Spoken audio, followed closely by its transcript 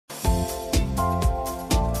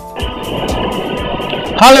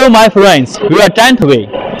Hello my friends, we are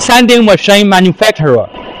Giantway, sanding machine manufacturer,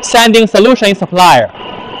 sanding solution supplier.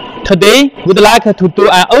 Today, we'd like to do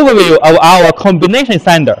an overview of our combination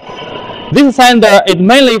sander. This sander is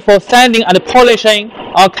mainly for sanding and polishing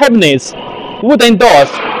on cabinets, wooden doors,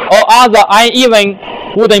 or other uneven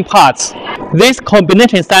wooden parts. This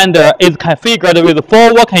combination sander is configured with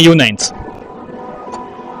 4 working units.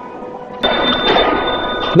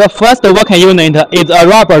 The first working unit is a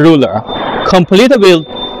rubber ruler, complete with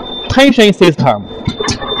tension system,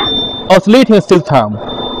 oscillating system,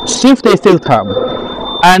 safety system,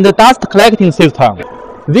 and dust collecting system.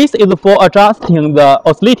 This is for adjusting the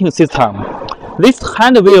oscillating system. This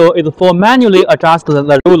hand wheel is for manually adjust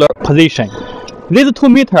the ruler position. These 2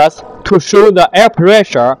 meters to show the air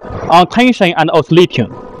pressure on tension and oscillating.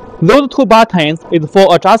 Those 2 buttons is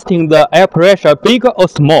for adjusting the air pressure big or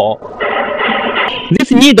small.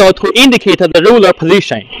 This needle to indicate the ruler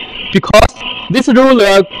position, because this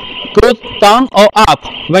ruler goes down or up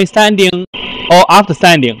when sanding or after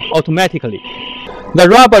sanding automatically. The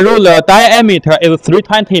rubber ruler diameter is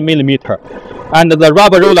 320 mm, and the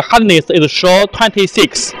rubber ruler hardness is shown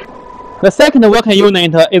 26. The second working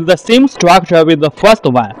unit is the same structure with the first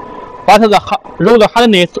one, but the ruler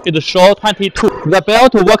hardness is shown 22. The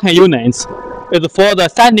belt working units is for the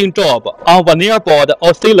sanding job on veneer board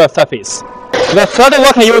or sealer surface. The third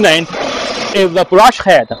working unit is the brush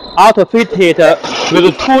head, outfitted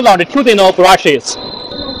with 2 longitudinal brushes.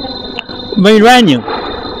 When running,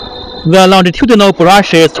 the longitudinal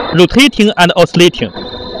brushes rotating and oscillating.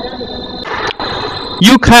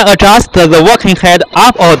 You can adjust the working head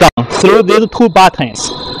up or down through these 2 buttons,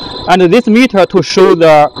 and this meter to show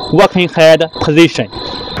the working head position.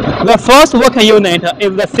 The first working unit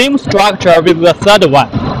is the same structure with the third one.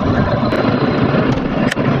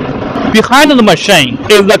 Behind the machine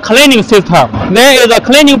is the cleaning system. There is a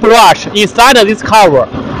cleaning brush inside this cover.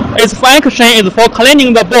 Its function is for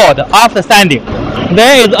cleaning the board after sanding.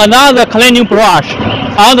 There is another cleaning brush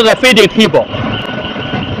under the feeding table.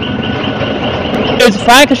 Its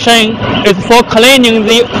function is for cleaning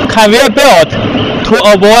the conveyor belt to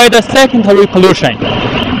avoid secondary pollution.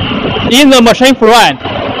 In the machine front,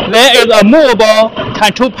 there is a movable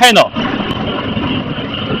control panel.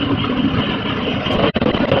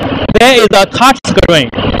 There is a touch screen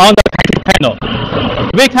on the control panel.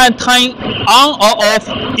 We can turn on or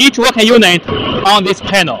off each working unit on this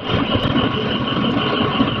panel.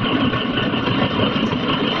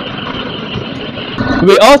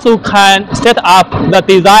 We also can set up the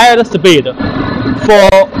desired speed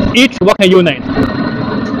for each working unit.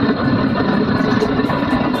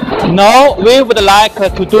 Now we would like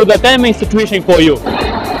to do the demonstration for you.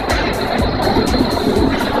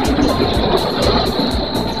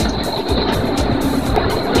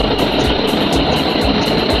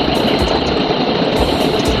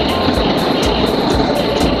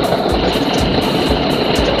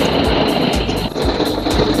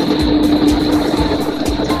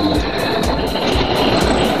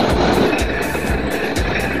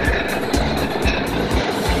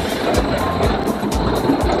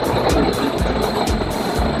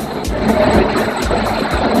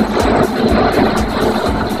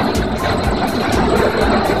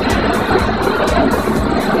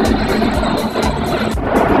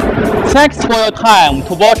 Thanks for your time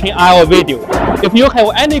to watching our video. If you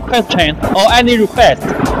have any questions or any requests,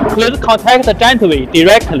 please contact Giantway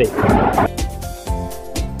directly.